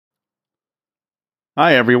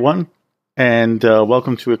Hi everyone, and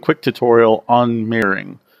welcome to a quick tutorial on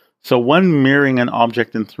mirroring. So when mirroring an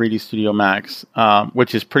object in 3D Studio Max,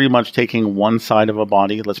 which is pretty much taking one side of a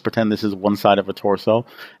body, let's pretend this is one side of a torso,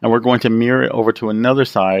 and we're going to mirror it over to another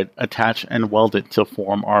side, attach and weld it to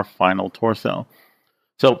form our final torso.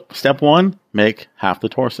 So step one, make half the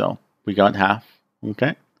torso. We got half,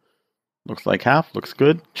 okay? Looks like half, looks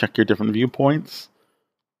good. Check your different viewpoints.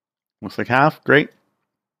 Looks like half, great.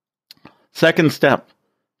 Second step,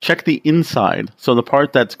 check the inside. So the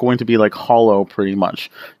part that's going to be like hollow pretty much.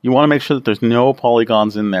 You want to make sure that there's no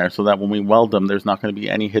polygons in there so that when we weld them, there's not going to be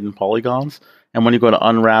any hidden polygons. And when you go to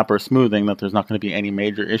unwrap or smoothing, that there's not going to be any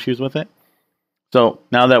major issues with it. So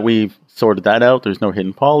now that we've sorted that out, there's no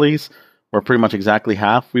hidden polys. We're pretty much exactly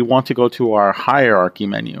half. We want to go to our hierarchy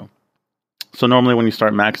menu. So normally when you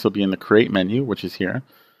start Max, it'll be in the create menu, which is here.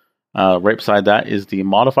 Right beside that is the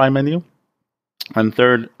modify menu. And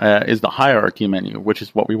third is the hierarchy menu, which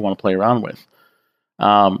is what we want to play around with.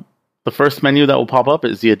 The first menu that will pop up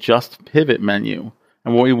is the adjust pivot menu.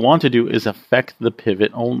 And what we want to do is affect the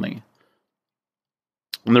pivot only.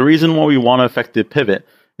 And the reason why we want to affect the pivot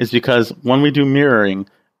is because when we do mirroring,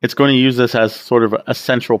 it's going to use this as sort of a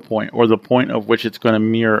central point, or the point of which it's going to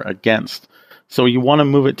mirror against. So you want to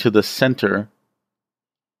move it to the center,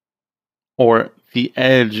 or the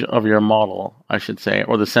edge of your model, I should say,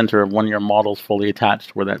 or the center of one of your models fully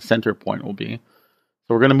attached, where that center point will be. So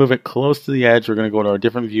we're going to move it close to the edge. We're going to go to our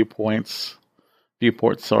different viewports. We're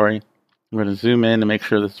going to zoom in and make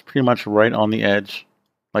sure this is pretty much right on the edge,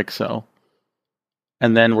 like so.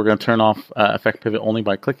 And then we're going to turn off affect pivot only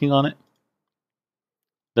by clicking on it.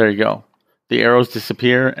 There you go. The arrows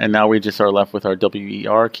disappear, and now we just are left with our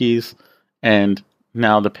WER keys. And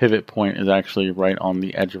now the pivot point is actually right on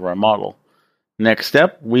the edge of our model. Next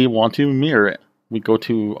step, we want to mirror it. We go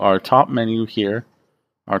to our top menu here,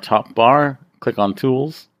 our top bar, click on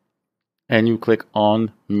Tools, and you click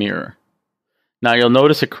on Mirror. Now you'll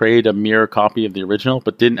notice it created a mirror copy of the original,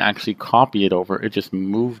 but didn't actually copy it over, it just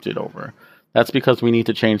moved it over. That's because we need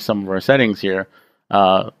to change some of our settings here.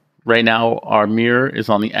 Right now, our mirror is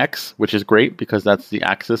on the X, which is great because that's the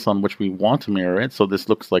axis on which we want to mirror it, so this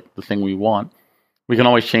looks like the thing we want. We can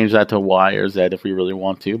always change that to Y or Z if we really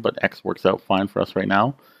want to, but X works out fine for us right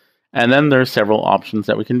now. And then there's several options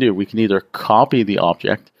that we can do. We can either copy the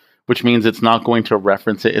object, which means it's not going to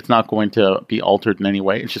reference it. It's not going to be altered in any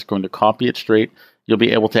way. It's just going to copy it straight. You'll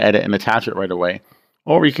be able to edit and attach it right away.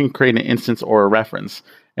 Or you can create an instance or a reference.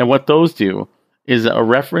 And what those do is a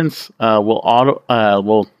reference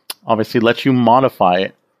will obviously let you modify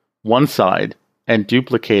it one side and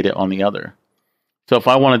duplicate it on the other. So if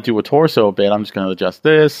I want to do a torso a bit, I'm just going to adjust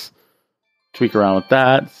this, tweak around with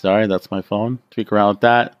that. Sorry, that's my phone. Tweak around with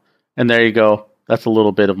that. And there you go. That's a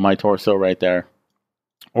little bit of my torso right there.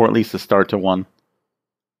 Or at least the start to one.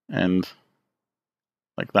 And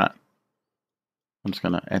like that. I'm just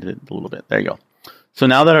going to edit it a little bit. There you go. So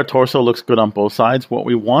now that our torso looks good on both sides, what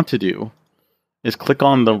we want to do is click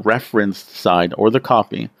on the referenced side or the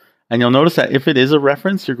copy. And you'll notice that if it is a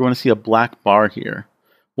reference, you're going to see a black bar here.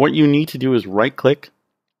 What you need to do is right-click,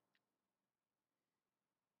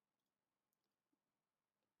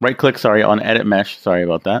 on Edit Mesh, sorry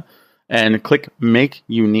about that, and click Make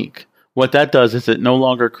Unique. What that does is it no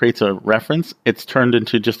longer creates a reference, it's turned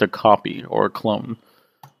into just a copy or a clone.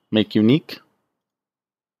 Make Unique.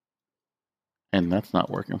 And that's not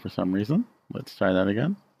working for some reason. Let's try that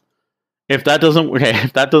again. If that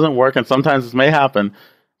doesn't work, and sometimes this may happen,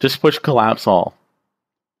 just push Collapse All.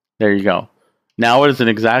 There you go. Now it is an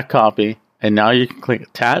exact copy, and now you can click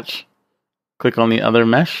Attach, click on the other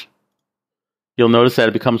mesh. You'll notice that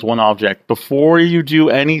it becomes one object. Before you do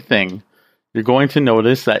anything, you're going to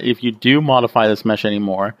notice that if you do modify this mesh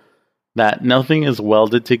anymore, that nothing is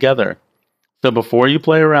welded together. So before you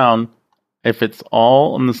play around, if it's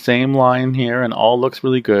all on the same line here and all looks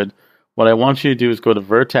really good, what I want you to do is go to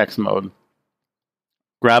Vertex Mode.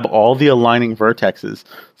 Grab all the aligning vertexes.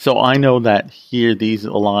 So I know that here these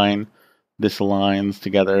align, this aligns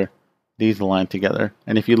together, these align together.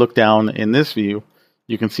 And if you look down in this view,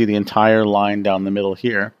 you can see the entire line down the middle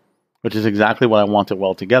here, which is exactly what I want to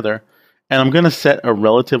weld together. And I'm going to set a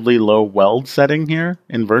relatively low weld setting here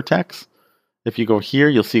in Vertex. If you go here,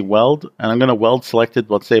 you'll see weld, and I'm going to weld selected,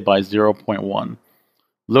 let's say by 0.1.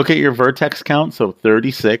 Look at your vertex count, so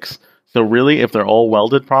 36. So really, if they're all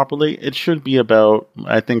welded properly, it should be about,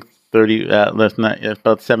 I think,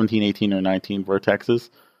 about 17, 18, or 19 vertexes.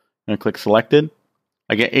 I'm going to click selected.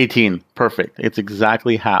 I get 18. Perfect. It's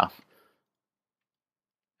exactly half.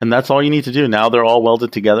 And that's all you need to do. Now they're all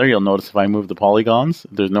welded together. You'll notice if I move the polygons,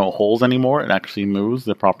 there's no holes anymore. It actually moves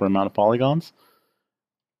the proper amount of polygons.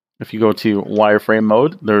 If you go to wireframe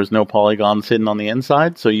mode, there's no polygons hidden on the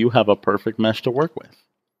inside, so you have a perfect mesh to work with.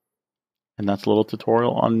 And that's a little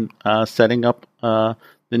tutorial on setting up the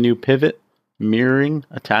new pivot, mirroring,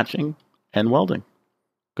 attaching, and welding.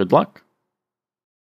 Good luck.